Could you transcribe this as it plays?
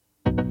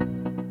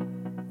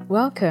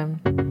Welcome.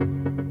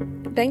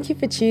 Thank you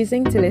for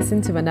choosing to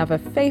listen to another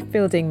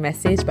faith-building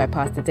message by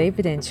Pastor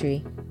David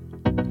Entry.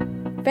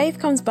 Faith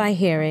comes by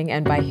hearing,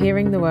 and by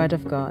hearing the Word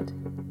of God.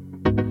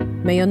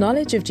 May your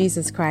knowledge of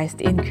Jesus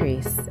Christ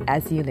increase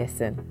as you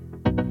listen.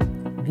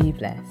 Be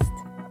blessed.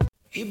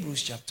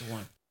 Hebrews chapter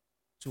 1,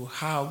 to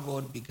how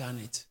God began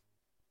it,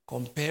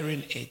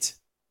 comparing it.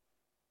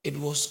 It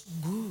was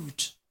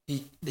good.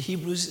 The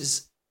Hebrews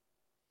is,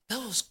 that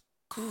was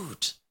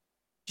good.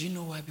 Do you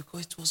know why?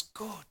 Because it was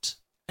God.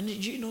 And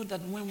do you know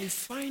that when we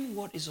find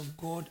what is of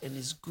God and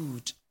is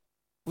good,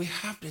 we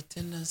have the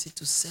tendency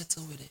to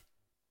settle with it.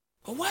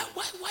 But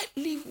why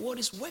leave what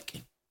is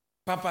working?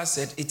 Papa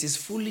said, it is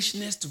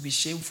foolishness to be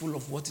shameful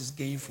of what is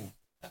gainful.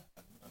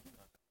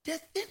 The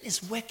thing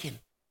is working.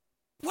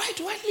 Why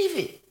do I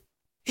leave it?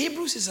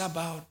 Hebrews is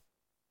about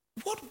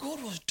what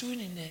God was doing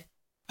in the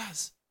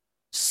past.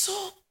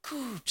 So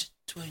good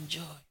to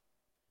enjoy.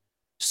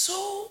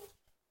 So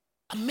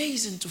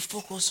amazing to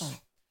focus on.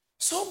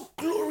 So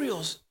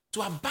glorious to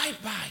abide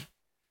by.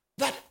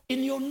 That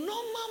in your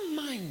normal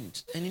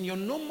mind and in your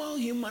normal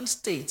human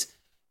state,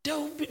 there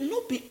will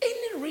not be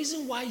any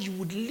reason why you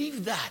would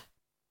leave that.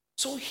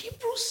 So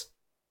Hebrews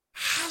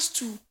has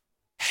to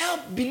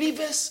help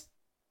believers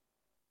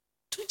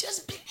to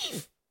just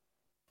believe.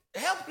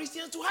 Help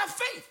Christians to have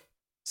faith.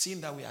 Seeing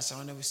that we are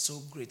surrounded with so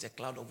great a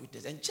cloud of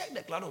witness. And check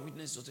the cloud of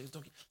witness he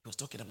was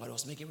talking about. He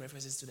was making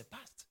references to the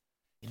past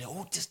in the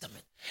Old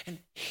Testament. And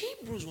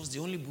Hebrews was the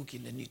only book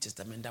in the New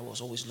Testament that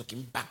was always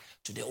looking back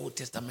to the Old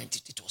Testament.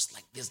 It was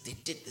like this, they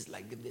did this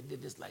like this, they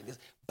did this like this.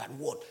 But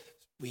what?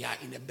 We are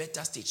in a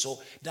better state.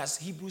 So that's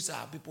Hebrews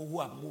are people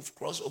who have moved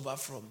crossover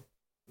from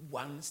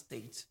one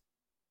state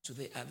to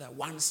the other,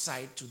 one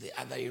side to the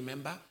other. You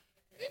remember?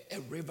 A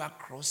river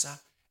crosser.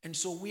 And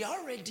so we are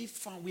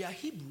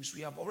Hebrews,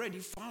 we have already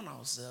found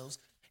ourselves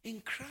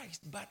in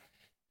Christ. But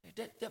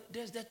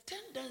there's the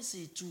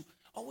tendency to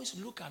always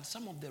look at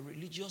some of the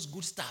religious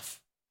good stuff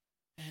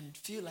and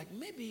feel like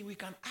maybe we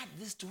can add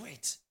this to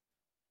it.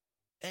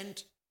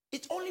 And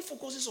it only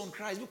focuses on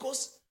Christ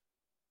because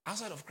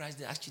outside of Christ,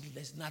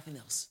 there's nothing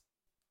else.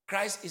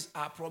 Christ is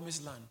our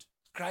promised land.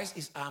 Christ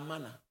is our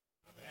manna.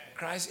 Amen.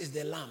 Christ is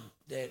the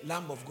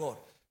Lamb of God.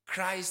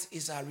 Christ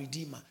is our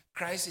Redeemer.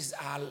 Christ is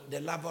the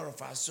lover of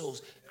our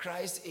souls.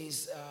 Christ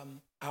is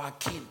our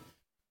King.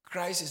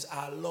 Christ is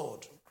our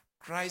Lord.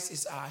 Christ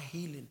is our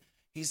healing.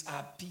 He's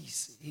our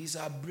peace. He's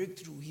our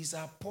breakthrough. He's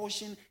our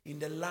portion in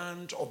the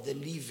land of the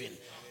living.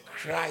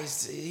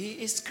 Christ,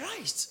 he is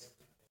Christ.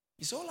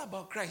 It's all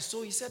about Christ.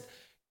 So he said,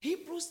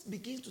 Hebrews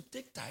begins to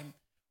take time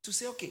to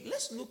say, okay,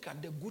 let's look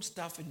at the good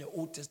stuff in the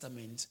Old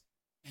Testament.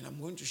 And I'm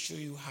going to show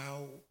you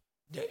how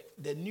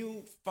the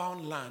new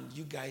found land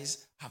you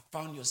guys have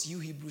found you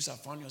Hebrews have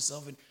found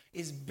yourself in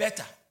is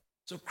better.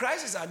 So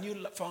Christ is our new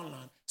found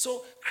land.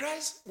 So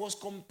Christ was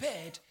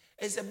compared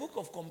as a book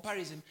of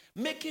comparison,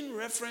 making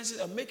references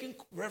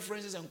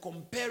and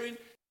comparing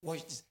what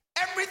is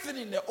everything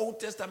in the Old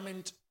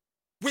Testament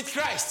with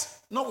Christ,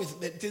 not with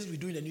the things we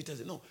do in the New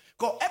Testament. No,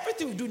 because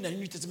everything we do in the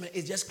New Testament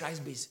is just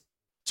Christ-based.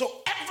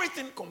 So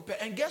everything compared,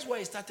 and guess where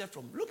it started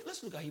from?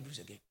 Let's look at Hebrews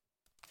again.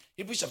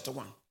 Hebrews chapter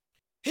 1.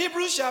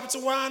 Hebrews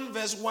chapter 1,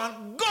 verse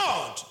 1,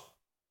 God,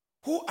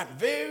 who at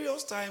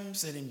various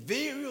times and in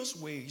various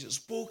ways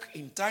spoke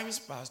in times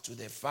past to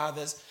their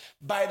fathers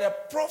by the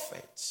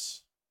prophets,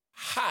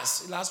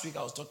 last week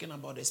I was talking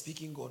about the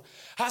speaking God,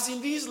 has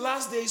in these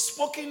last days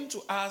spoken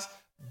to us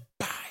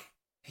by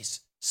his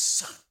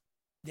Son.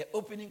 The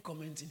opening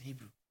comment in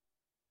Hebrew,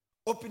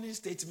 opening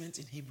statement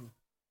in Hebrew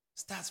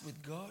starts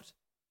with God.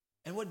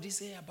 And what did he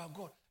say about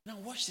God? Now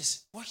watch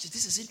this. Watch this.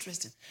 This is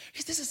interesting.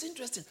 This is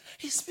interesting.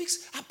 He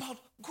speaks about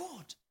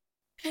God.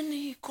 And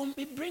he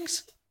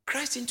brings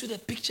Christ into the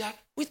picture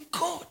with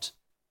God.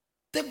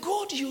 The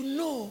God you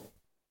know.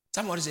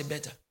 Somebody say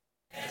better.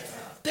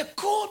 The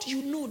God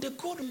you know, the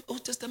God in the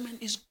Old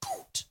Testament is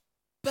good.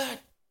 But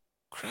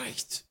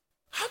Christ,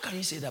 how can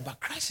you say that? But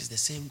Christ is the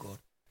same God.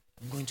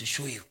 I'm going to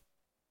show you.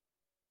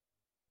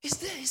 It's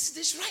there.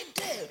 It's right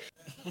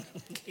there.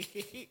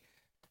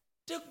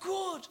 The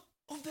God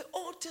of the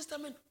Old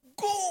Testament,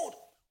 God,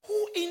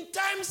 who in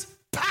times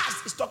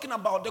past is talking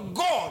about the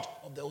God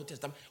of the Old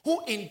Testament,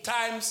 who in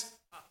times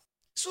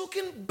is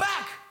looking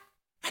back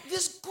at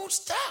this good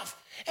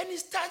stuff. And it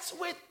starts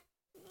with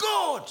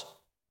God.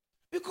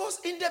 Because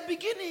in the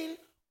beginning,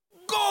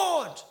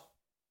 God.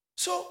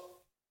 So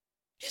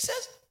he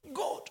says,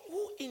 God,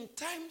 who in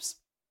times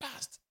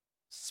past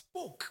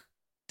spoke.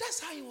 That's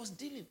how he was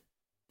dealing.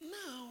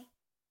 Now,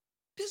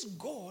 this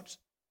God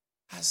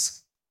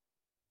has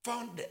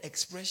found the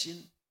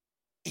expression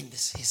in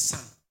his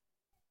Son.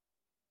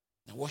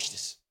 Now watch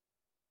this.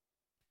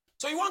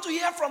 So you want to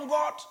hear from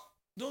God?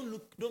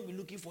 Don't be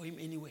looking for him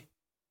anywhere.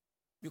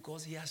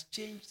 Because he has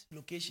changed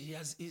location.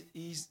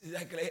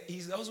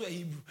 He's also a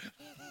Hebrew.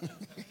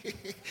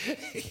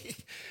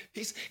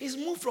 he's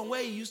moved from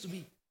where he used to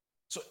be.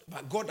 So,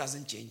 but God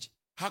doesn't change.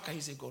 How can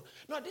you say God?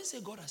 No, I didn't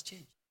say God has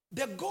changed.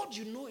 The God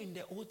you know in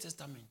the Old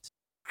Testament,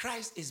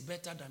 Christ is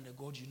better than the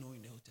God you know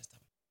in the Old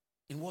Testament.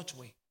 In what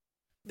way?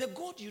 The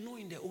God you know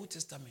in the Old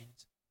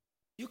Testament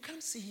you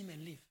can't see him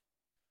and live.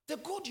 The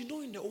God you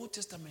know in the Old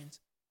Testament,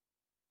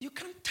 you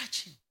can't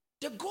touch him.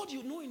 The God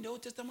you know in the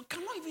Old Testament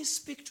cannot even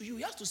speak to you.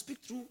 He has to speak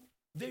through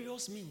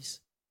various means.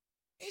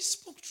 He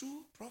spoke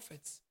through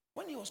prophets.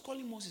 When he was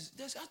calling Moses,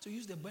 they had to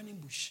use the burning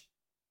bush.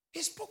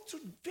 He spoke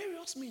through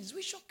various means,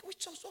 which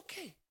was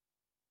okay.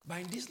 But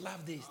in these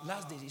last days,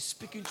 he's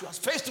speaking to us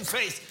face to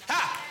face.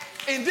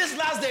 In these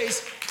last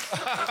days,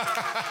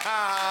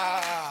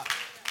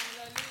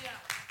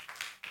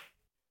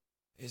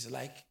 it's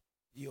like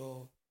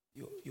you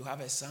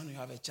have a son, you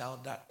have a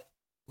child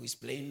who is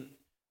playing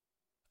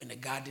in the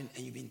garden,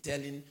 and you've been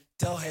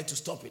tell her to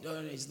stop it.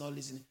 Oh, no, he's not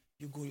listening.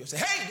 You go, you say,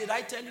 hey, did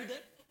I tell you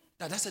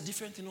that? That's a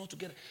different thing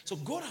altogether. So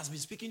God has been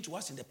speaking to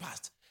us in the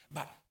past.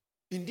 But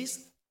in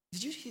this,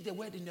 did you hear the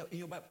word in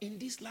your Bible? In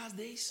these last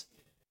days,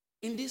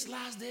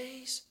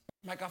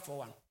 Micah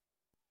 4:1.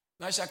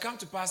 Now it shall come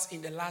to pass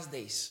in the last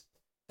days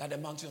that the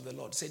mountain of the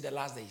Lord, say the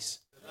last days,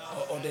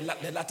 or the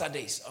latter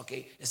days,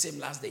 okay, the same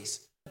last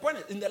days. The point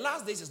is, in the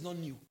last days is not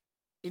new.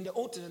 In the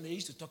Old Testament, they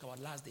used to talk about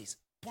last days,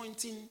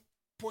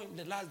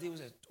 the last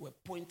days were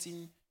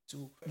pointing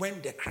to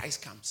when the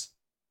Christ comes.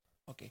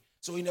 Okay,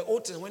 so in the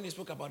Old Testament, when they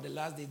spoke about the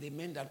last day, they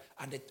meant that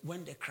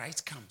when the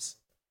Christ comes.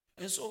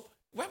 And so,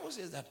 the Bible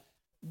says that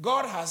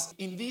God has,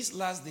 in these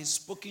last days,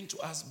 spoken to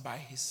us by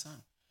his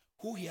Son,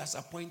 who he has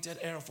appointed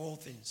heir of all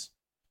things,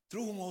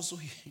 through whom also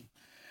he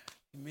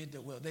made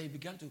the world. Then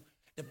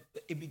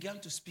he began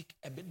to speak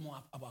a bit more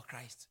about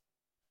Christ.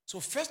 So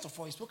first of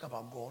all, he spoke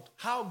about God,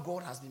 how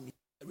God has been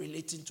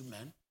relating to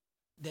man.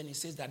 Then he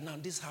says that now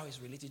this is how he's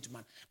relating to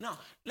man. Now,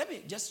 let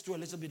me just throw a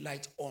little bit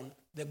light on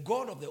the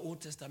God of the Old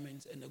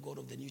Testament and the God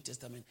of the New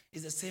Testament.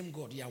 Is the same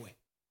God, Yahweh.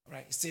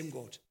 Right? Same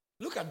God.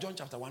 Look at John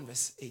chapter 1,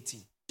 verse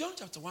 18. John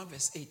chapter 1,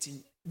 verse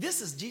 18.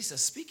 This is Jesus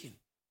speaking.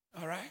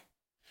 All right?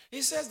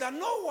 He says that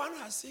no one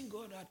has seen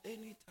God at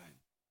any time.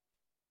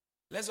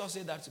 Let's all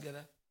say that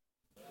together.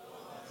 No one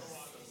has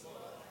seen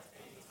God at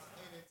any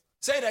time.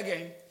 Say it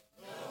again.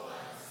 No one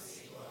has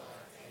seen God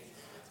at any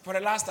time. For the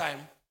last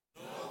time.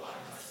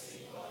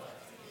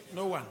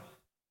 No one.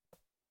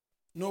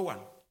 No one.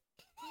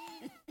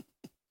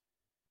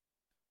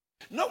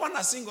 No one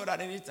has seen God at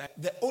any time.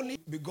 The only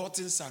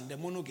begotten Son, the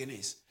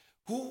monogenes,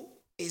 who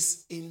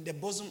is in the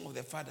bosom of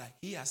the Father,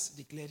 he has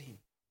declared him.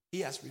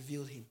 He has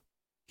revealed him.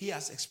 He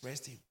has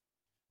expressed him.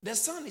 The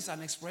Son is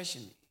an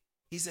expression.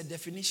 He's a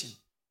definition.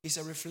 It's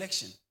a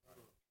reflection.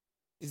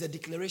 It's a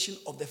declaration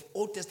of the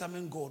Old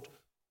Testament God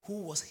who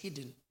was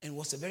hidden and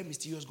was a very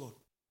mysterious God.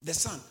 The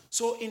Son.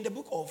 So in the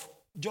book of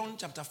John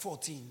chapter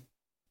 14,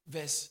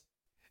 verse,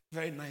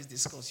 very nice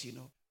discourse,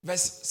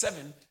 verse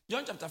 7,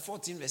 John chapter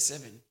 14, verse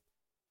 7.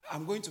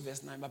 I'm going to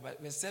verse 9,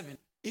 but verse 7.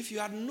 If you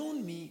had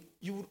known me,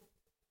 you would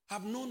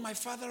have known my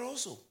Father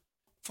also.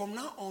 From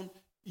now on,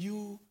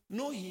 you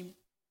know him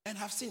and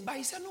have seen. But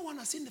he said no one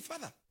has seen the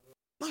Father.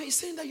 Now he's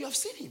saying that you have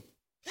seen him.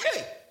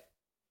 Hey!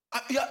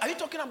 Are you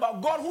talking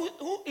about God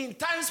who in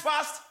times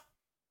past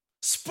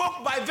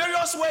spoke by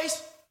various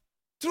ways,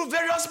 through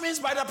various means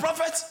by the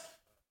prophets?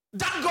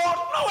 That God,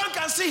 no one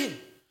can see him.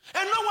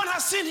 And no one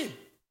has seen him.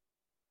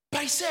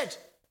 But he said,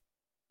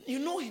 you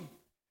know him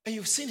and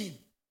you've seen him.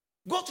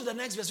 Go to the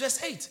next verse,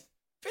 verse 8.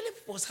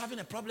 Philip was having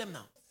a problem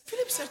now.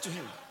 Philip said to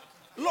him,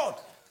 Lord,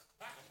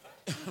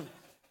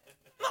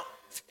 no,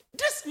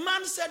 this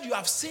man said you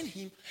have seen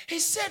him. He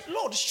said,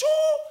 Lord, show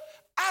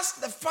us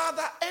the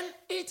Father and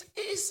it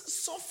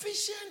is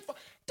sufficient.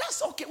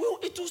 That's okay.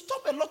 It will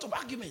stop a lot of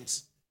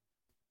arguments.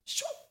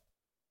 Show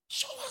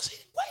us him.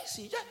 Where is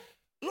he?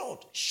 Lord,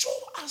 show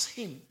us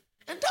him.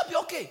 And that'll be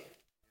okay.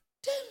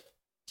 Then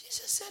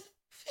Jesus said,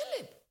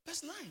 Philip,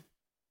 verse 9.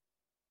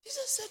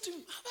 Jesus said to him,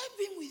 have I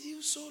been with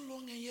you so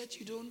long and yet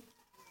you don't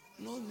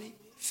know me?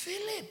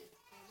 Philip,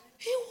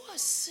 he who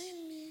has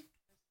seen me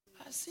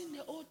has seen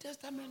the Old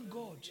Testament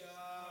God.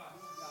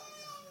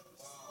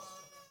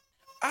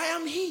 I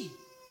am he.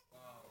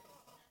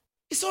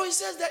 So he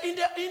says that in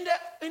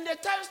the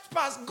times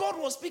past, God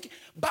was speaking,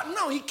 but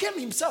now he came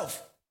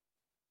himself.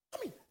 I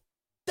mean,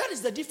 that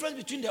is the difference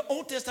between the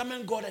Old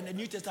Testament God and the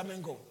New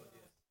Testament God.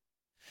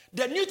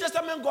 The New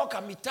Testament God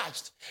can be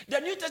touched. The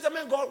New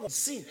Testament God was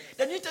seen.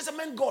 The New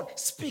Testament God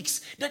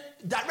speaks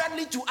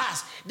directly to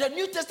us. The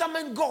New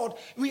Testament God,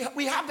 we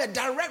have a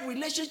direct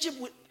relationship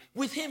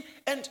with him.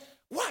 And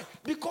why?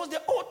 Because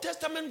the Old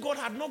Testament God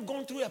had not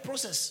gone through a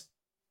process.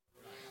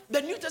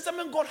 The New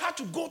Testament God had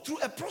to go through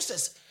a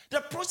process.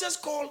 The process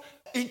called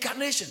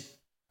incarnation.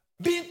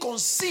 Being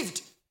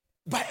conceived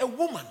by a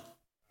woman.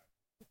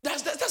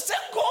 That's the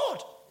same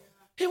God.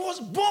 He was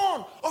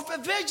born of a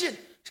virgin.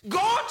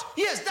 God,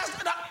 yes,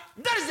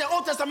 that is the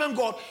Old Testament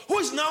God who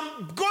is now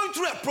going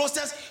through a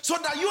process so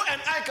that you and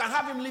I can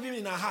have him living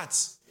in our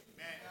hearts.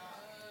 Amen.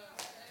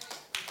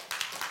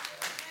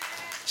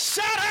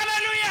 Shout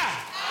hallelujah.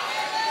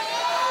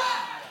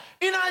 Hallelujah.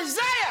 In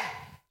Isaiah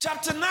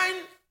chapter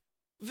 9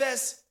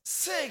 verse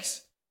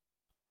 6,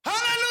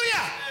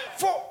 hallelujah.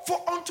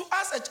 For unto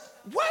us,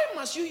 why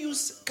must you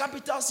use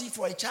capital C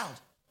for a child?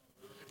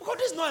 Because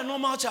this is not a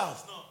normal child.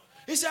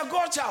 It's a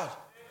God child.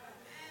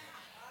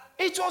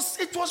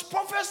 It was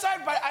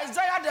prophesied by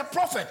Isaiah the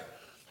prophet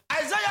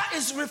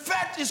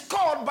Isaiah is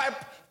called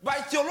by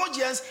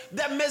theologians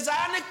the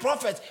Messianic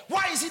prophet.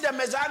 Why is he the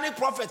Messianic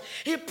prophet?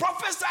 He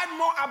prophesied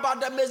more about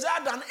the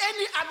Messiah than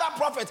any other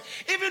prophet,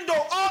 even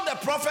though all the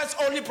prophets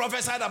only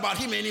prophesied about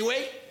him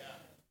anyway.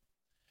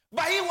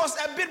 But he was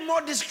a bit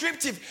more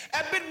descriptive,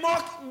 a bit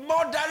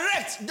more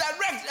direct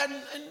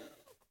and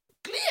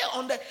clear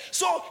on that.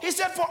 So he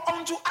said, for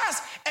unto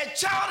us a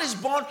child is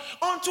born,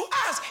 unto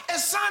us a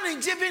son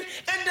is given,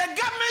 and the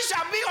government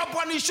shall be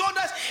upon his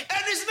shoulders,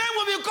 and his name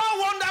will be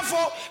called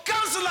Wonderful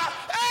Counselor.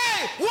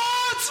 Hey,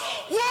 what?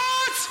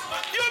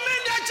 You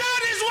mean the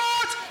child is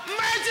what?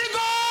 Mighty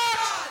God.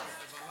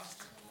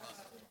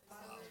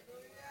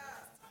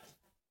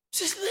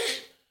 His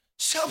name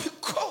shall be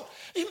called.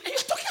 You're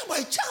talking about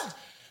a child,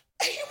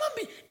 a human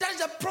being. That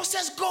is a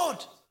process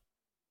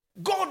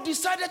God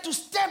decided to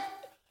step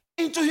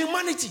into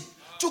humanity,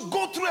 to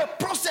go through a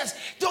process.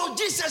 Though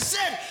Jesus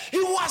said,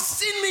 "You who has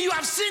seen me, you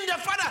have seen the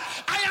Father.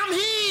 I am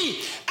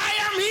He.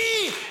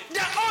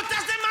 The Old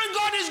Testament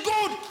God is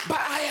good, but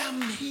I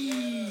am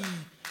He."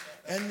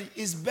 And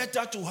it's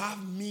better to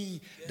have me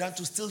than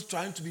to still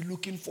trying to be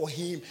looking for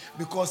Him,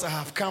 because I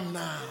have come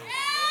now.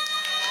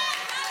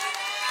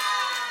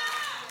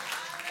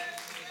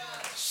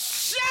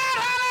 Shout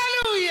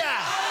hallelujah!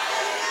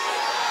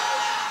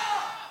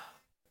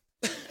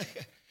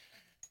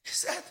 He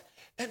said,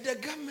 and the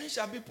government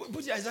shall be,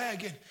 put Isaiah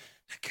again.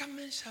 The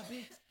government shall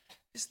be,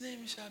 his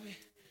name shall be,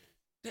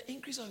 the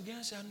increase of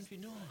gain shall not be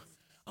known.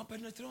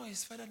 Upon the throne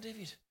is Father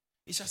David.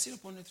 He shall sit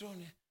upon the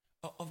throne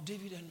of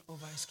David and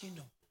over his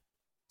kingdom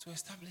to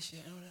establish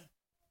it and all that.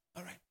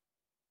 All right,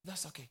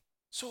 that's okay.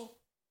 So,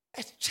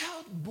 a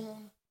child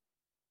born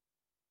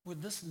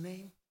with this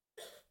name,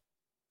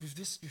 with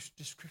this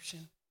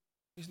description,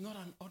 is not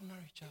an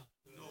ordinary child.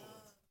 No.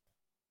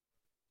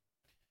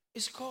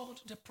 It's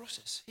called the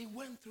process. He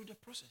went through the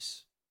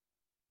process.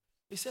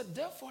 He said,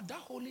 therefore, that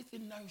holy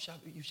thing now you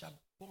shall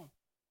born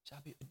shall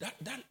be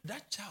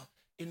that child.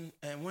 In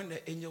when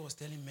the angel was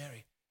telling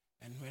Mary,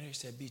 and Mary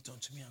said, "Be it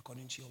unto me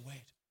according to your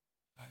word,"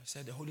 I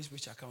said, "The Holy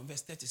Spirit shall come."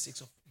 Verse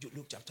 36 of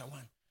Luke chapter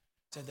 1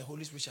 said, "The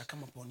Holy Spirit shall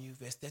come upon you."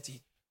 Verse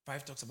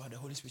 35 talks about the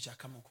Holy Spirit shall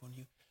come upon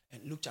you,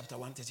 and Luke chapter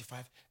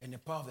 1:35, and the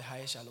power of the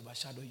highest shall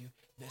overshadow you.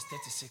 Verse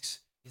 36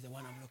 is the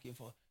one I'm looking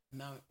for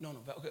now.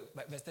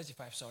 Verse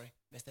 35. Sorry,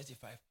 verse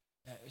 35.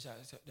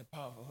 The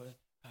power of the Holy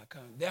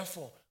come.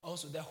 Therefore,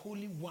 also the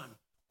Holy One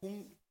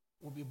whom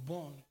will be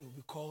born will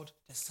be called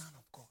the Son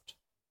of God.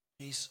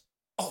 He is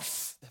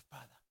of the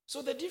Father.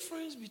 So the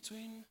difference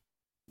between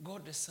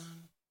God the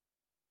Son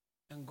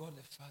and God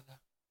the Father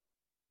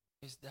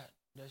is that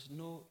there's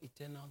no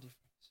eternal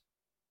difference.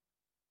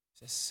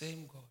 It's the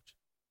same God,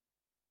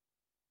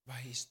 but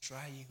He's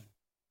triune.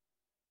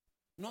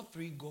 Not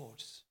three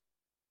gods.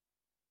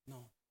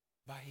 No,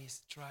 but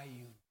He's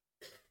triune.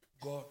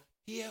 God.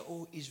 Hear,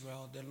 O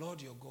Israel, the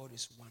Lord your God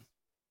is one.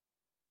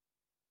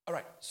 All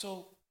right,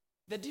 so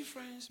the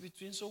difference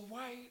between, so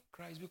why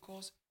Christ?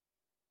 Because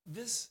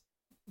this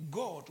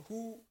God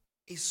who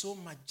is so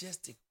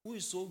majestic, who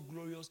is so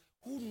glorious,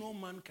 who no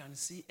man can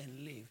see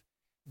and live,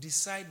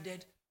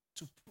 decided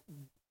to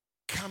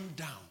come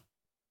down,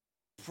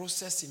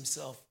 process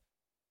Himself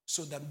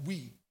so that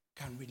we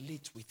can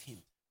relate with Him.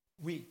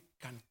 We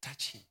can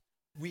touch Him.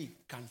 We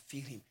can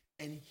feel Him.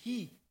 And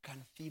He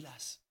can feel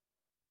us.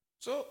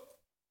 So,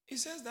 He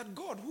says that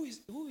God,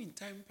 who in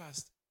time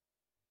past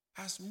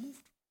has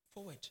moved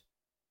forward,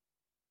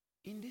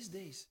 in these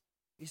days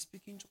is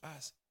speaking to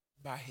us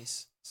by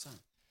His Son.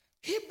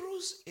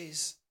 Hebrews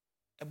is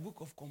a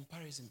book of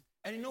comparison.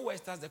 And you know where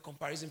it starts the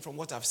comparison from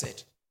what I've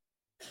said?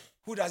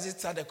 Who does it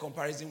start the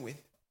comparison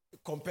with?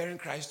 Comparing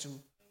Christ to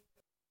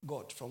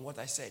God from what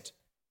I said.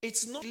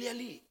 It's not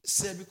clearly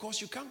said because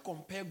you can't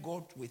compare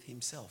God with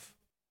Himself.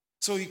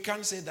 So you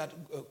can't say that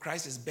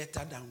Christ is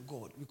better than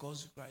God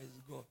because Christ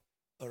is God.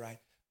 All right.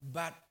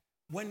 But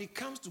when it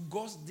comes to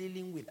God's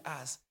dealing with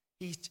us,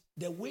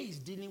 the way He's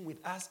dealing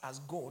with us as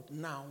God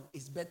now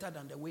is better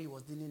than the way He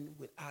was dealing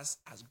with us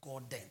as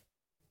God then.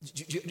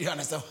 Do you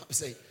understand what I'm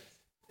saying?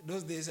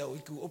 Those days we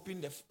could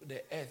open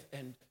the earth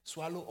and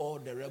swallow all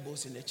the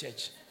rebels in the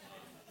church.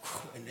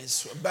 And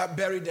then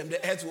bury them.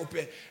 The earth will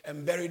open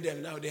and bury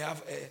them. Now they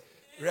have a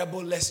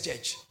rebel-less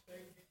church.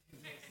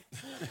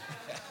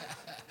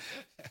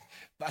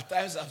 But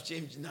times have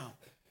changed now.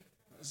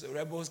 So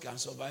rebels can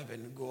survive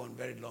and go on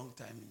very long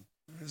time.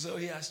 So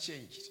He has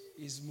changed.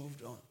 He's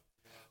moved on.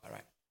 All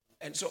right.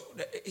 And so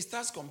it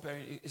starts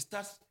comparing, it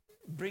starts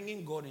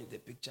bringing God into the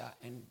picture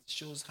and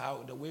shows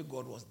how the way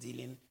God was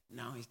dealing,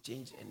 now He's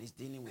changed and He's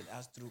dealing with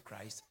us through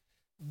Christ.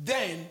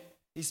 Then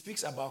He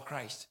speaks about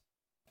Christ.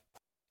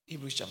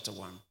 Hebrews chapter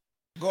 1.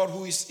 God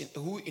who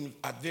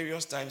at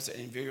various times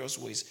and in various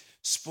ways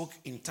spoke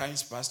in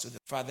times past to the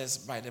fathers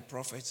by the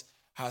prophets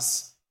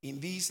has in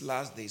these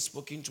last days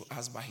spoken to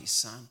us by His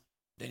Son.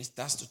 Then He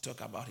starts to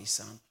talk about His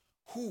Son,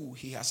 who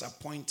He has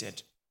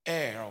appointed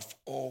heir of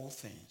all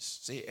things.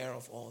 Say heir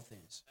of all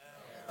things.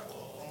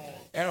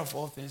 Heir of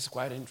all things,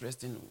 quite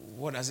interesting.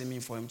 What does it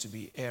mean for Him to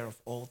be heir of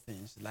all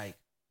things? Like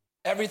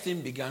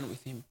everything began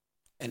with Him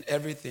and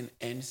everything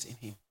ends in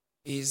Him.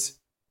 Is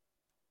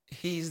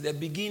He is the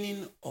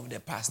beginning of the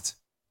past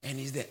and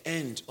he's the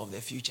end of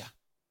the future.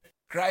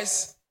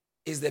 Christ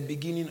is the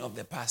beginning of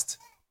the past.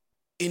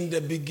 In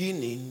the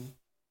beginning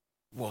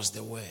was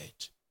the Word.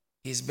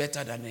 He's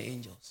better than the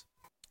angels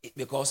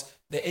because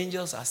the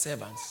angels are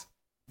servants,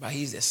 but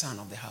he's the son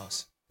of the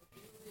house.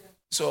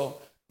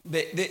 So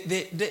they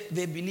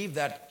believe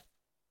that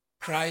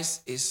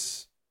Christ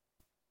is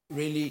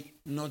really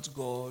not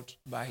God,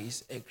 but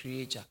he's a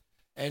creature.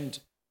 And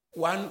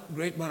one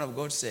great man of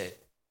God said,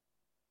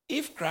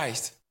 if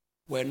Christ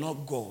were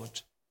not God,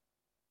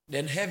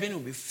 then heaven will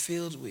be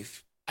filled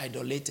with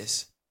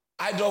idolaters,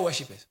 idol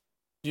worshippers.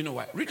 Do you know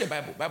why? Read the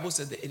Bible. Bible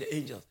says the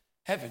angels,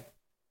 heaven,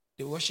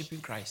 they're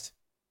worshiping Christ.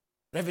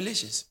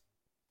 Revelations,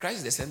 Christ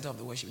is the center of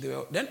the worship.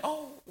 Then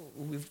all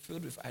will be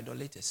filled with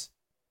idolaters,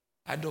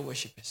 idol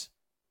worshippers.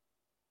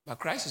 But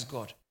Christ is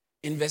God.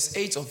 In verse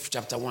 8 of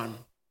chapter 1,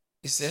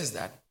 it says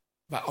that,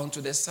 but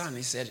unto the Son,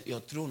 he said, your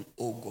throne,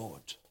 O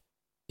God.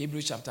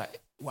 Hebrews chapter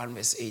 1,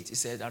 verse 8, he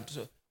said,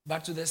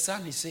 but to the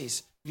Son, he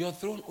says, your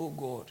throne, O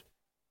God.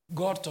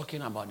 God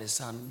talking about the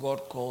Son,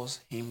 God calls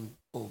him,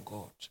 O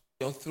God.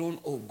 Your throne,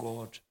 O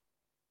God,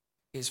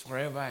 is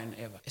forever and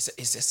ever. It's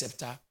a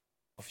scepter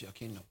of your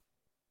kingdom.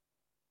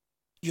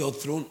 Your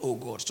throne, O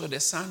God. So the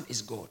Son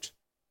is God.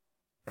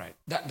 Right?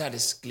 That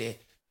is clear.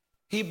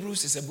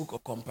 Hebrews is a book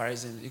of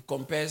comparison.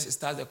 It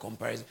starts the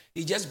comparison.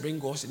 He just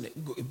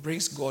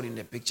brings God in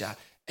the picture,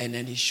 and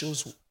then he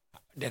shows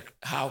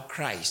how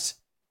Christ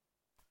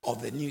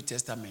of the New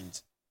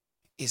Testament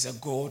is a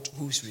God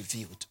who's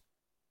revealed.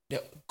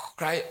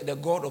 The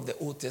God of the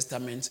Old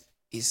Testament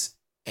is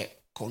a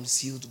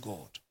concealed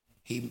God.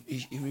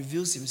 He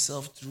reveals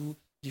himself through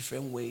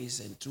different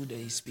ways and through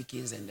his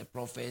speakings and the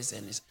prophets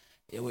and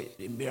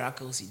the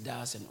miracles he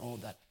does and all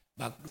that.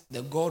 But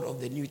the God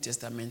of the New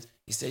Testament,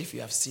 he said, if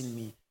you have seen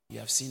me, you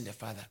have seen the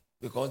Father.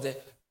 Because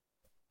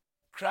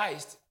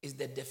Christ is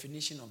the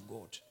definition of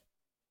God.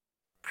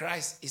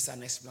 Christ is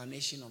an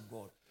explanation of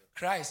God.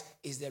 Christ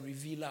is the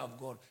revealer of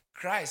God.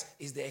 Christ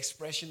is the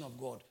expression of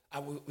God.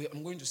 I'm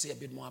going to say a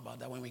bit more about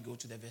that when we go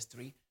to the verse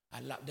 3.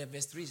 The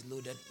verse 3 is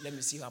loaded. Let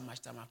me see how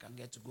much time I can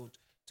get to go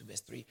to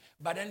verse 3.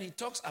 But then he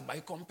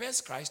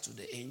compares Christ to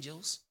the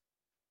angels.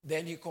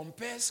 Then he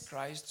compares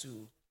Christ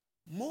to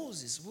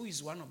Moses, who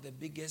is one of the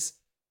biggest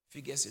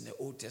figures in the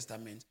Old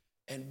Testament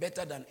and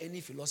better than any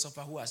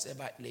philosopher who has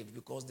ever lived,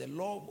 because the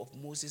law of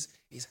Moses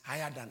is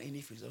higher than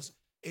any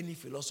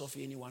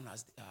philosophy anyone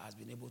has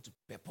been able to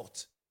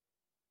purport.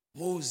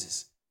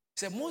 Moses.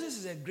 He said Moses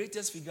is the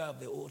greatest figure of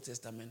the Old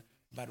Testament,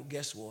 but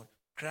guess what?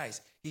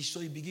 Christ.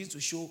 He begins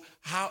to show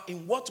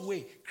in what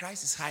way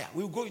Christ is higher.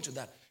 We'll go into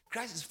that.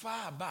 Christ is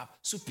far above,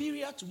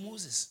 superior to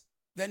Moses.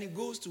 Then he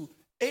goes to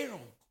Aaron,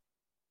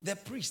 the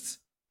priest.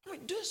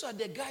 Those are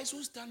the guys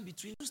who stand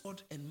between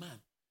God and man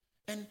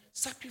and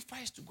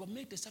sacrifice to God,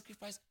 make the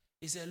sacrifice.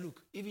 He said,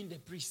 look, even the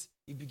priest,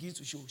 he begins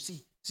to show,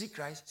 see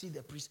Christ, see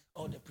the priest,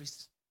 all the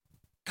priests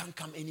can't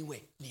come anywhere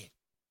near.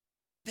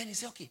 Then he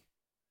said, okay,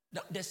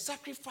 the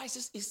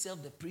sacrifices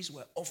itself the priests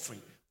were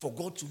offering for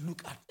God to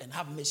look at and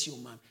have mercy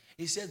on man.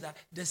 He says that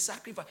the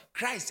sacrifice,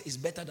 Christ is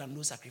better than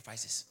those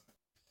sacrifices.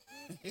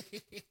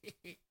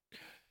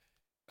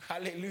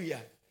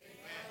 Hallelujah.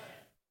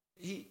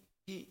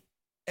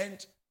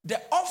 And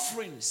the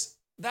offerings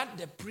that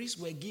the priests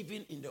were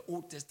given in the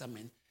Old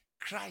Testament,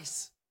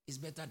 Christ is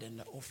better than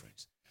the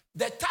offerings.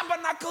 The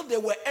tabernacle they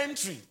were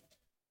entering,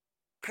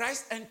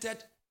 Christ entered,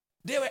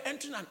 they were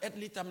entering an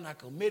earthly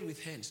tabernacle made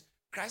with hands.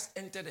 Christ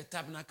entered the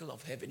tabernacle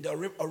of heaven,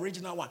 the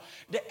original one.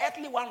 The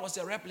earthly one was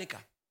a replica.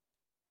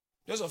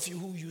 Those of you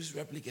who use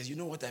replicas, you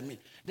know what I mean.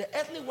 The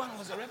earthly one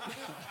was a replica.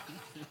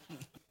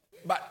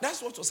 But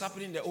that's what was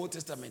happening in the Old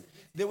Testament.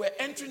 They were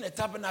entering a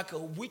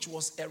tabernacle which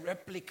was a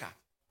replica.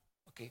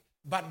 Okay,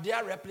 but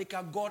their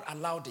replica, God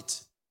allowed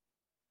it.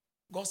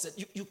 God said,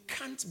 you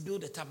can't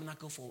build a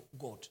tabernacle for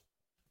God.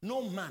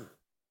 No man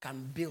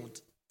can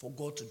build for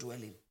God to dwell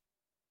in.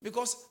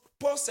 Because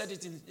Paul said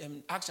it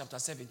in Acts chapter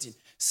 17.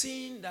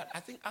 Seeing that,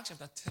 I think Acts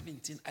chapter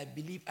 17, I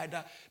believe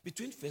either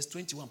between verse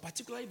 21,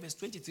 particularly verse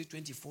 23,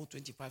 24,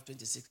 25,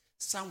 26,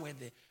 somewhere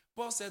there,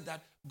 Paul said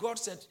that God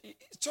said,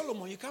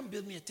 Solomon, you can't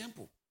build me a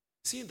temple.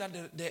 Seeing that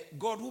the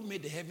God who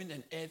made the heaven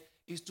and earth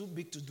is too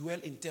big to dwell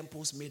in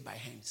temples made by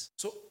hands.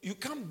 So you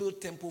can't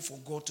build temple for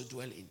God to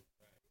dwell in.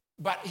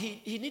 But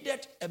he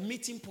needed a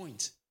meeting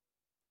point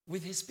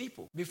with his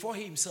people before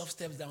he himself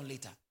steps down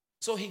later.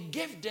 So he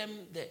gave them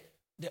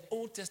the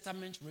Old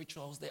Testament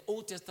rituals, the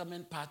Old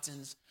Testament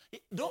patterns.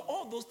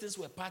 All those things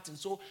were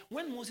patterns. So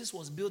when Moses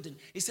was building,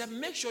 he said,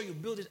 make sure you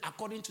build it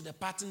according to the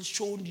pattern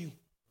shown you.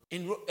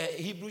 In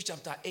Hebrews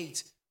chapter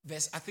 8,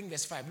 verse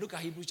 5. Look at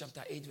Hebrews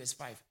chapter 8, verse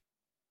 5.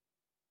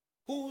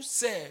 Who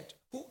served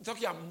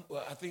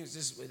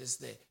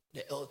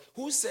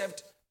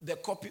the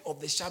copy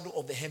of the shadow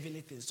of the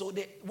heavenly things? So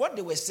what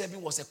they were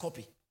serving was a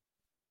copy.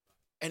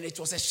 And it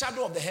was a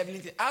shadow of the heavenly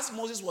thing. As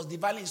Moses was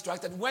divinely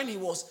instructed, when he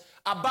was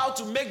about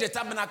to make the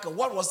tabernacle,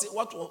 what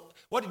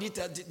did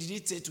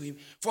he say to him?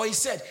 For he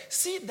said,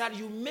 see that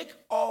you make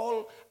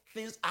all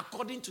things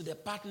according to the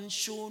pattern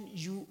shown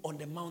you on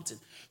the mountain.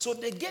 So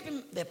they gave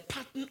him the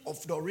pattern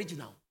of the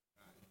original.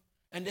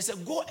 And they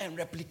said, go and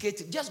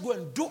replicate it. Just go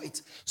and do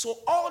it. So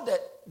all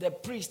the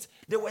priests,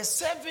 they were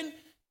serving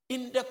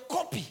in the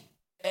copy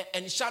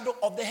and shadow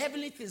of the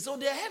heavenly things. So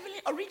they're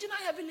original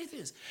heavenly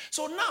things.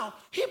 So now,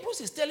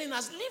 Hebrews is telling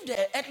us, leave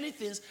the earthly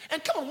things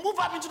and come on, move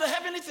up into the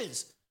heavenly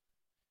things.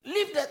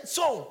 Leave the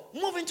soul,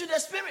 move into the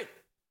spirit.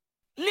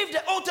 Leave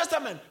the Old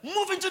Testament,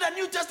 move into the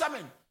New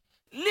Testament.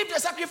 Leave the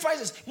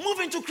sacrifices, move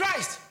into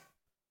Christ.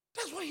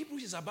 That's what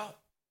Hebrews is about.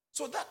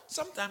 So that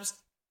sometimes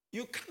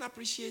you can't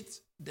appreciate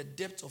the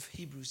depth of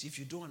Hebrews if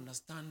you don't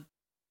understand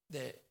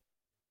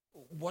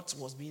what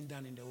was being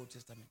done in the Old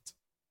Testament.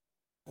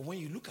 But when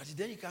you look at it,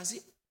 then you can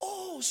see,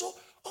 oh, so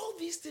all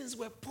these things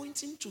were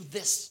pointing to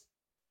this.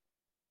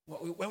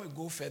 When we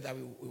go further,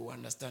 we will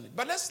understand it.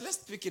 But let's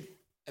pick it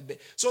a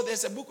bit. So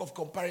there's a book of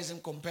comparison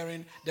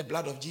comparing the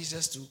blood of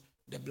Jesus to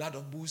the blood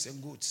of bulls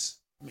and goats.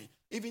 I mean,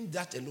 even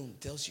that alone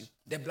tells you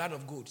the blood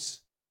of goats.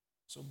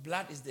 So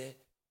blood is the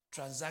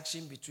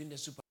transaction between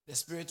the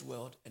spirit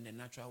world and the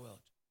natural world.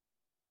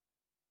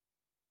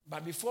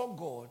 But before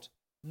God,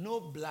 no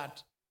blood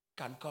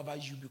can cover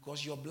you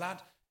because your blood,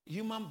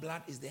 human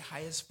blood, is the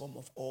highest form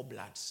of all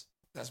bloods.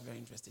 That's very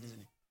interesting, isn't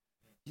it?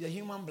 The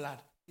human blood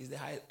is the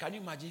highest. Can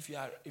you imagine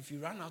if you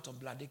run out of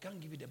blood, they can't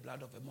give you the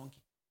blood of a monkey.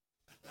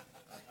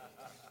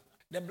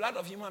 The blood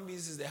of human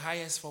beings is the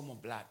highest form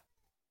of blood.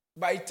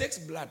 But it takes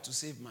blood to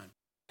save man.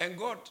 And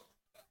God,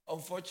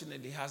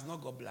 unfortunately, has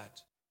not got blood.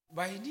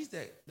 But he needs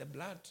the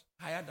blood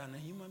higher than a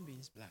human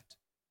being's blood.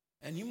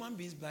 And human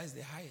being's blood is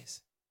the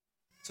highest.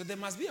 So there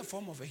must be a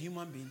form of a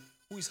human being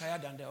who is higher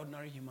than the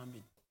ordinary human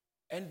being.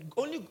 And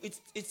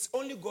it's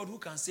only God who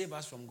can save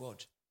us from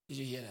God. Did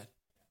you hear that?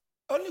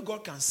 Only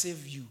God can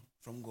save you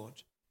from God.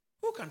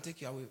 Who can take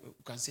you away, who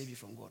can save you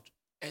from God?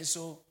 And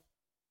so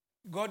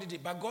God did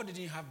it, but God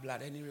didn't have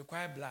blood and he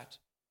required blood.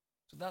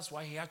 So that's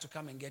why he had to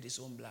come and get his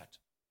own blood.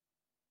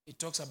 It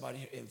talks about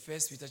it in 1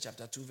 Peter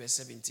chapter 2, verse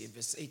 17,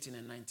 verse 18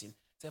 and 19.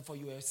 Therefore,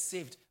 you were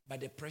saved by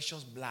the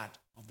precious blood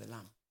of the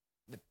Lamb,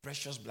 the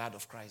precious blood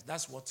of Christ.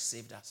 That's what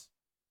saved us.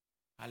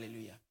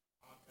 Hallelujah.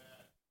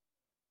 Amen.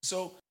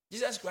 So,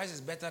 Jesus Christ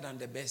is better than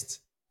the best.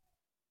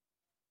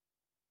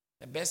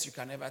 The best you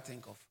can ever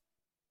think of.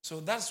 So,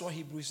 that's what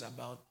Hebrews is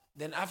about.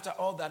 Then after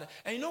all that,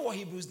 and you know what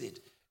Hebrews did?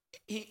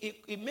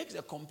 He makes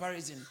a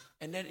comparison,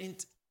 and then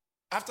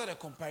after the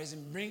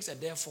comparison, brings a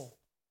therefore.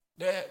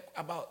 There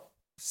are about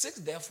 6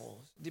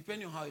 therefores,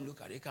 depending on how you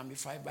look at it. It can be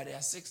 5, but there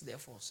are 6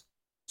 therefores.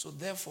 So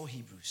therefore,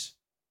 Hebrews.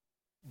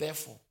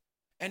 Therefore.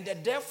 And the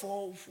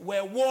therefore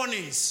were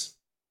warnings.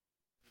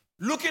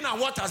 Looking at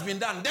what has been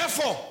done.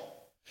 Therefore.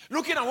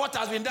 Looking at what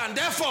has been done.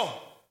 Therefore.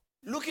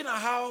 Looking at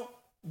how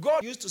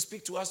God used to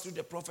speak to us through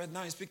the prophet.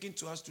 Now he's speaking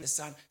to us through the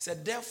Son. He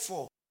said,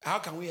 therefore, how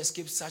can we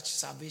escape such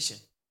salvation?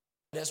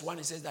 There's one,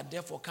 he says that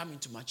therefore come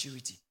into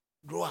maturity.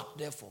 Grow up,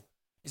 therefore.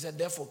 He said,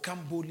 therefore, come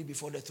boldly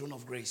before the throne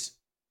of grace.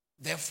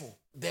 Therefore,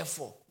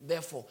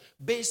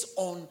 based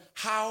on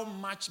how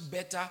much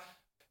better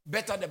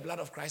the blood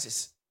of Christ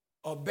is,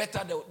 or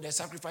better the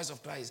sacrifice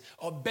of Christ,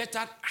 or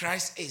better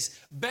Christ is,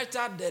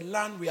 better the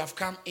land we have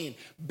come in,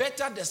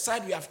 better the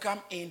side we have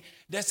come in,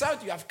 the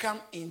side we have come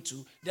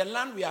into, the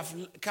land we have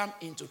come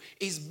into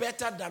is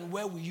better than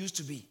where we used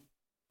to be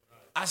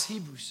as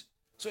Hebrews.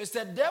 So it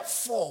said,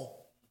 therefore,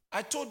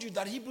 I told you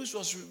that Hebrews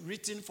was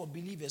written for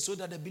believers so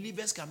that the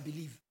believers can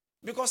believe.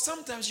 Because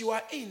sometimes you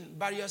are in,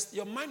 but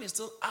your mind is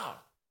still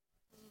out.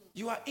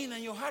 You are in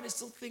and your heart is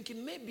still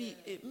thinking, maybe,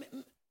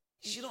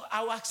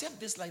 I will accept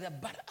this like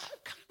that, but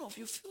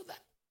you feel that.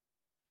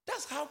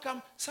 That's how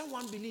come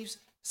someone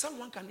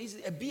can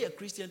easily be a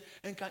Christian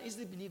and can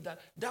easily believe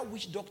that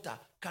witch doctor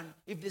can,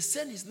 if they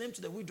send his name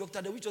to the witch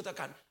doctor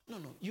can. No.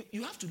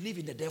 You have to live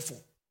in the therefore.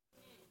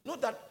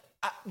 Not that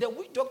the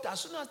witch doctor,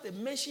 as soon as they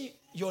mention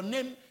your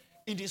name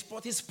in his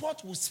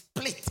spot will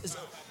split.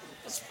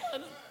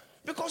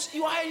 Because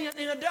you are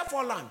in a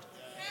therefore land.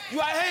 You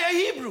are a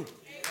Hebrew.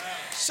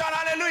 Shout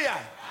hallelujah.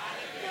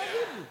 You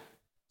are Hebrew.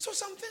 So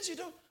some things you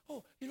don't,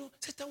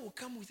 Satan will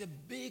come with a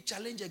big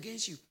challenge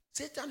against you.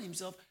 Satan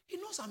himself, he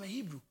knows I'm a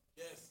Hebrew.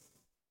 Yes.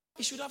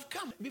 He should have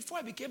come before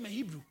I became a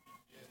Hebrew.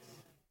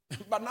 Yes.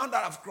 But now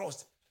that I've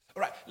crossed.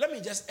 All right, let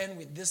me just end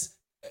with this.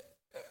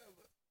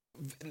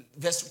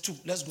 Verse 2.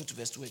 Let's go to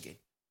verse 2 again.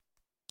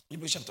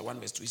 Hebrews chapter 1,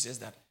 verse 2. He says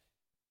that,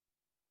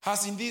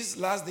 has in these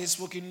last days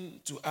spoken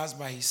to us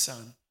by his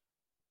Son,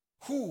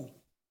 who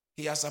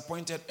he has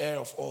appointed heir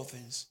of all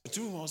things.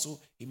 Through whom also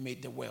he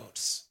made the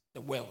worlds.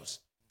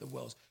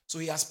 So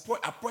he has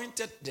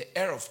appointed the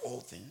heir of all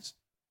things.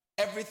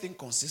 Everything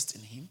consists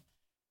in him.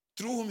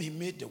 Through whom he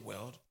made the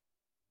world,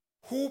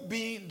 who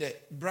being the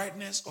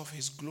brightness of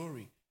his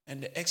glory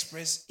and the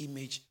express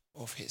image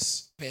of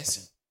his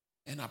person,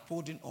 and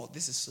upholding all.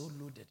 This is so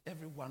loaded,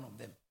 every one of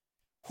them.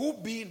 Who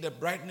being the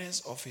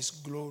brightness of his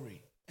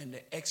glory and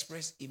the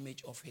express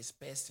image of his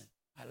person.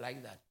 I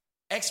like that.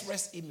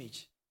 Express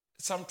image.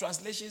 Some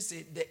translations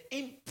say the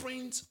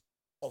imprint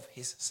of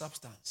his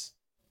substance.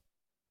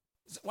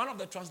 One of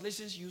the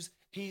translations use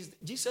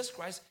Jesus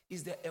Christ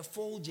is the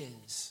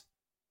effulgence,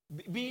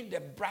 being the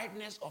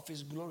brightness of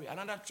his glory.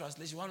 Another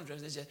translation, one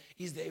translation,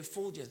 is the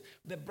effulgence,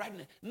 the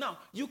brightness. Now,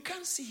 you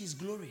can't see his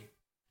glory.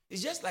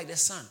 It's just like the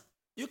sun.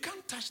 You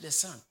can't touch the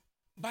sun,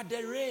 but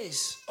the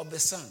rays of the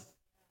sun,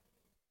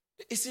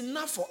 it's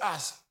enough for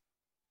us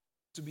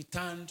to be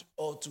tanned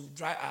or to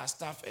dry our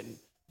stuff and,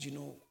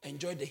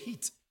 enjoy the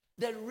heat.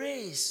 The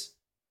rays,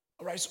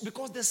 all right, so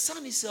because the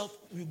sun itself,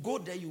 you go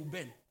there, you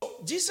burn. So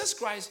Jesus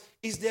Christ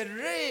is the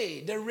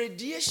ray, the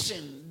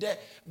radiation,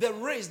 the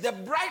rays, the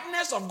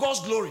brightness of God's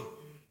glory.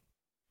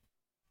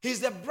 He's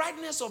the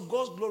brightness of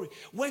God's glory.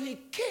 When he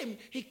came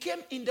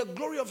in the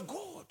glory of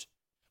God.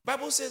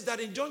 Bible says that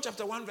in John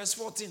chapter 1 verse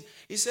 14,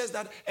 it says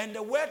that, and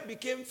the word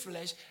became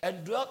flesh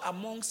and dwelt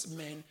amongst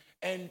men,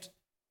 and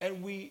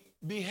we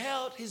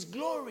beheld his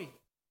glory.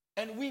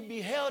 And we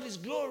beheld his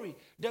glory,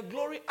 the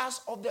glory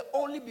as of the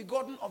only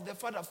begotten of the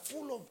Father,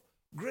 full of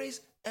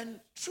grace and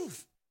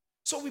truth.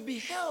 So we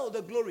beheld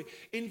the glory.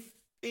 In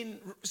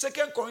 2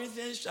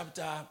 Corinthians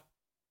chapter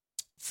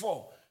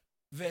 4,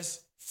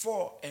 verse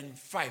 4 and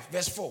 5.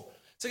 Verse 4.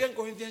 2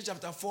 Corinthians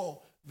chapter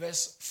 4,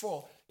 verse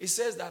 4. It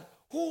says that,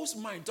 whose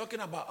mind, talking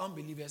about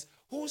unbelievers,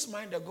 whose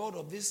mind the God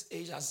of this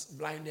age has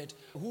blinded,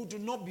 who do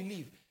not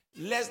believe,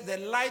 lest the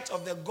light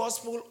of the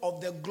gospel of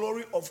the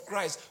glory of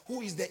Christ,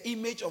 who is the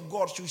image of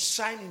God, should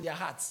shine in their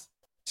hearts.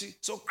 See,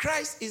 so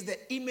Christ is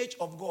the image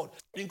of God.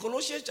 In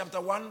Colossians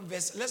chapter 1,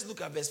 let's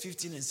look at verse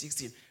 15 and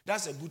 16.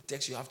 That's a good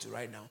text you have to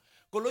write down.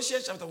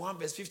 Colossians chapter 1,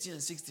 verse 15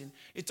 and 16.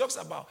 It talks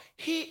about,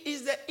 he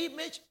is the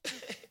image.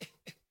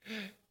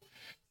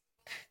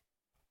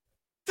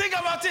 Think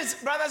about it,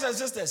 brothers and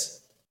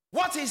sisters.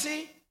 What is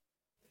he?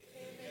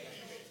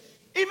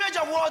 Image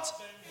of what?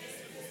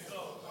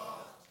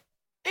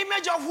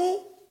 Image of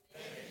who?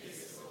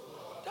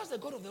 That's the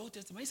God of the Old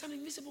Testament. He's an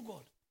invisible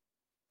God.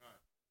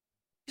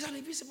 He's an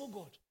invisible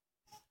God.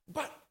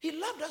 But he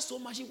loved us so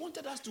much, he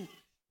wanted us to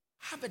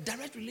have a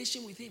direct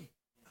relation with him.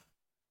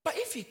 But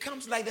if he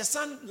comes, like the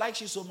sun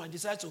likes you so much,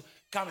 decides to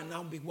come and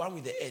now be one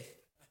with the earth,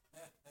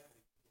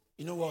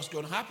 you know what's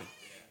going to happen?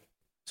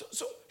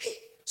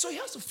 So he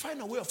has to find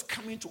a way of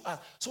coming to us.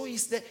 So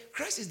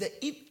Christ is the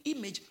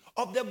image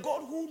of the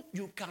God who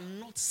you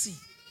cannot see.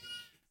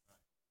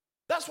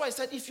 That's why he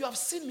said, if you have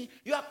seen me,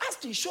 you have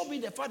asked him, show me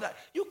the Father.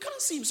 You can't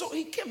see him. So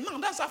he came. Now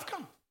I've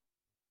come.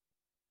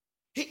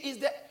 He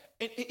is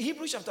in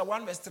Hebrews chapter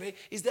 1 verse 3,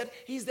 is that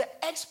he's the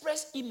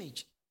express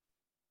image.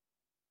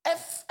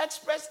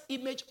 Express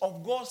image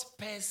of God's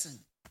person.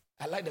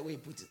 I like the way he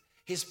put it.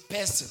 His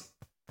person.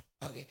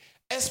 Okay.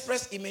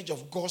 Express image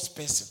of God's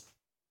person.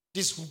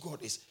 This is who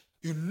God is.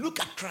 You look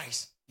at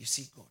Christ, you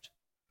see God.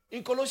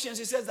 In Colossians,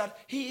 he says that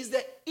he is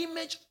the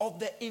image of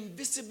the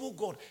invisible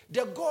God,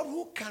 the God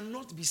who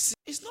cannot be seen.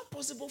 It's not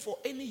possible for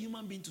any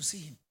human being to see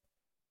him.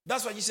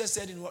 That's what Jesus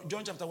said in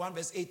John chapter 1,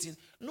 verse 18.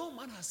 No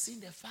man has seen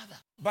the Father,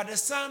 but the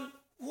Son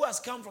who has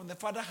come from the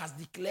Father has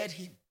declared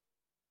him.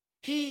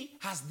 He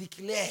has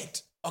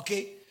declared,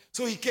 okay?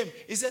 So he came.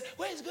 He said,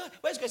 where is God?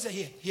 Where is God? He said,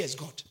 here is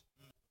God.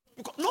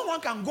 Because no one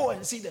can go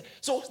and see that.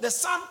 So the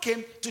Son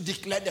came to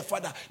declare the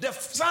Father. The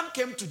Son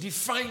came to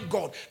define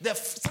God. The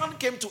Son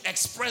came to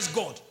express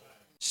God.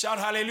 Shout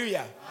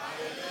hallelujah.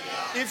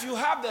 Hallelujah. If you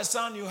have the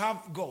Son, you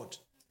have God.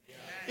 Amen.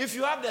 If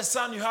you have the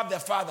Son, you have the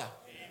Father.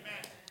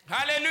 Amen.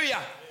 Hallelujah.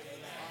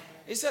 Amen.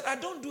 He said, I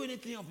don't do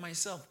anything of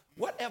myself.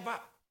 Whatever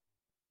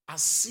I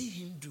see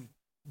him do.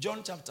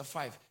 John chapter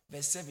 5,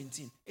 verse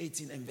 17,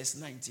 18, and verse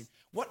 19.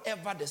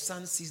 Whatever the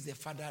Son sees the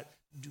Father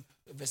do.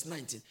 Verse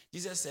 19.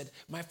 Jesus said,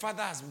 my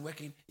Father has been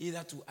working,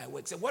 either to I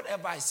work. So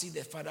whatever I see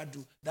the Father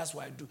do, that's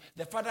what I do.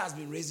 The Father has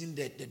been raising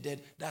the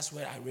dead, that's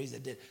where I raise the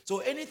dead. So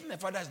anything the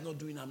Father is not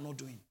doing, I'm not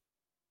doing.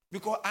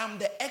 Because I'm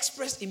the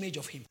express image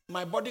of him.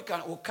 My body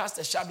will cast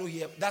a shadow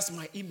here, that's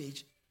my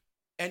image.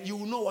 And you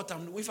will know what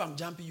I'm doing. If I'm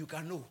jumping, you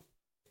can know.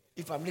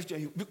 If I'm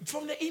lifting you,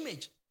 from the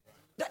image.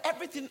 That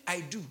everything I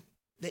do,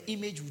 the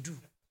image will do.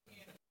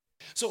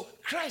 So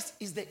Christ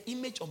is the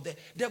image of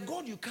the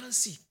God you can't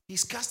see.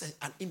 He's cast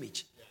an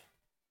image.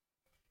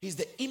 He's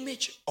the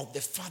image of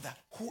the Father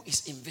who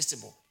is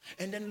invisible.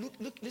 And then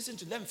listen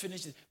to them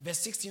finish it. Verse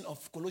 16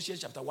 of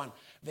Colossians chapter 1.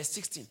 Verse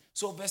 16.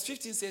 So verse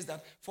 15 says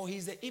that, for he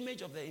is the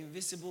image of the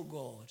invisible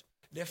God,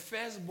 the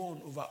firstborn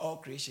over all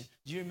creation.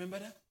 Do you remember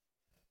that?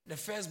 The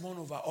firstborn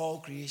over all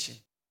creation.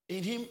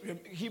 In him,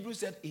 Hebrews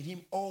said, in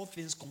him all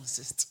things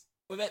consist.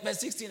 Verse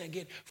 16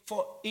 again.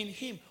 For in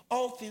him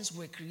all things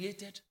were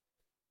created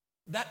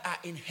that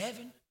are in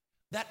heaven,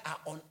 that are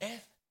on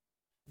earth,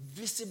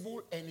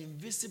 visible and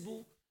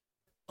invisible.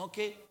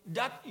 Okay,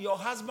 that your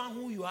husband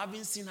who you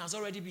haven't seen has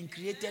already been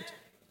created.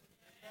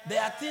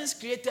 There are things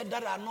created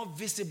that are not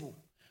visible.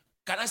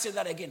 Can I say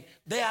that again?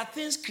 There are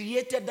things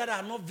created that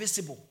are not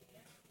visible.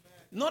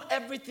 Not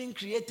everything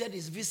created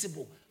is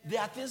visible. There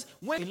are things,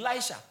 when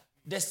Elisha,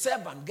 the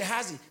servant,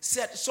 Gehazi,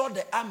 saw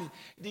the army,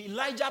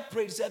 Elijah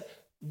prayed, said,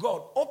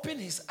 God, open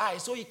his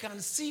eyes so he can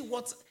see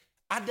what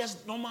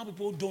others, normal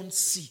people, don't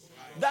see.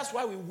 That's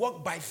why we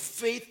walk by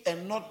faith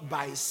and not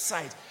by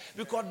sight.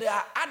 Because there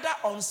are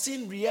other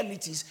unseen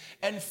realities,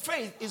 and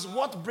faith is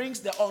what brings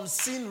the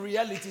unseen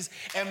realities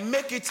and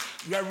make it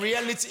your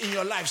reality in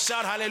your life.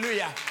 Shout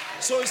hallelujah.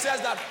 So it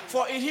says that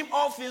for in him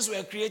all things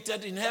were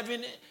created in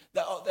heaven,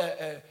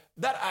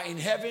 that are in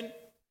heaven,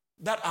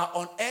 that are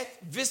on earth,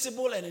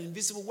 visible and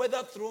invisible,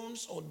 whether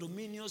thrones or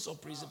dominions or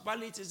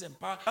principalities and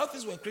power. All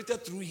things were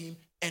created through him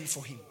and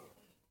for him.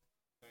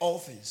 All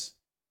things.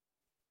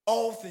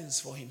 All things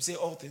for him. Say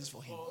all things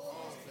for him.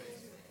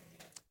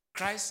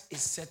 Christ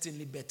is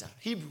certainly better.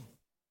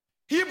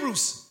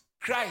 Hebrews,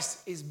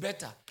 Christ is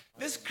better.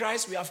 This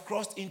Christ we have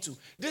crossed into,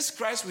 this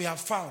Christ we have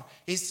found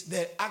is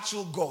the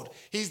actual God.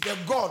 He's the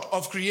God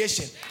of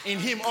creation. In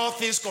him all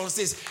things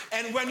consist.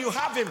 And when you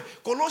have him,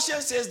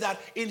 Colossians says that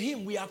in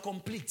him we are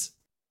complete.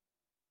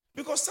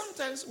 Because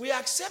sometimes we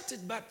accept it,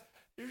 but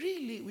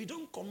really we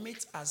don't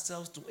commit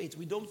ourselves to it.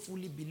 We don't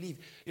fully believe.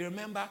 You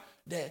remember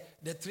the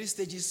 3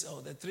 stages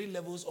or the 3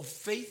 levels of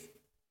faith?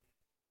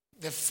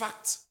 The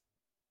fact,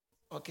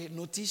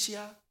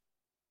 notitia,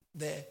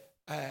 the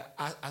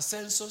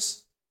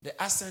ascensus,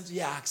 the assent,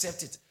 I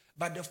accept it.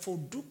 But the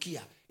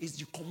fiducia is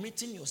you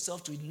committing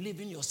yourself to it,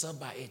 living yourself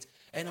by it.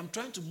 And I'm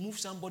trying to move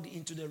somebody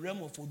into the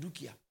realm of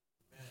fiducia.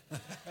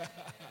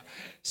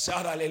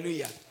 Shout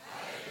hallelujah.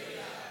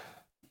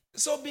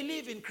 So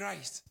believe in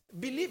Christ.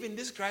 Believe in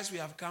this Christ we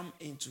have come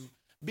into.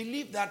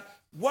 Believe that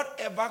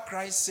whatever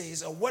Christ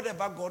says or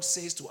whatever God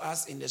says to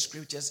us in the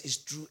scriptures is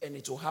true and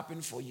it will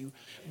happen for you.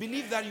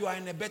 Believe that you are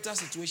in a better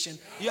situation.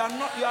 You are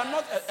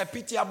not a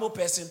pitiable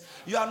person.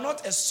 You are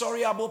not a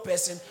sorryable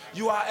person.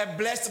 You are a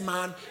blessed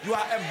man. You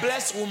are a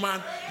blessed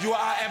woman. You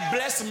are a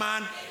blessed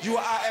man. You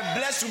are a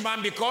blessed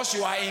woman because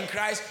you are in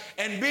Christ.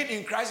 And being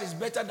in Christ is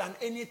better than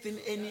anything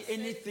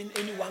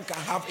anyone can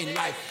have in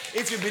life.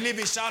 If you believe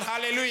it, shout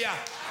hallelujah.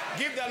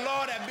 Give the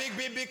Lord a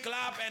big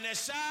clap and a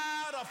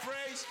shout of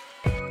praise.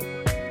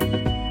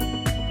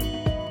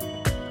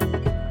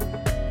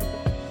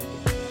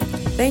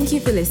 Thank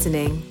you for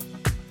listening.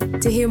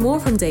 To hear more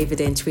from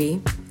David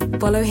Entry,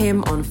 follow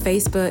him on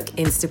Facebook,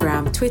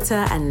 Instagram,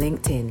 Twitter, and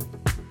LinkedIn.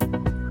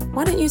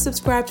 Why don't you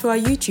subscribe to our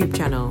YouTube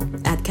channel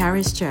at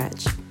Charis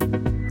Church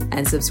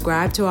and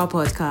subscribe to our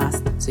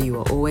podcast so you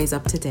are always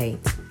up to date.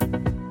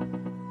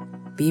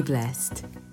 Be blessed.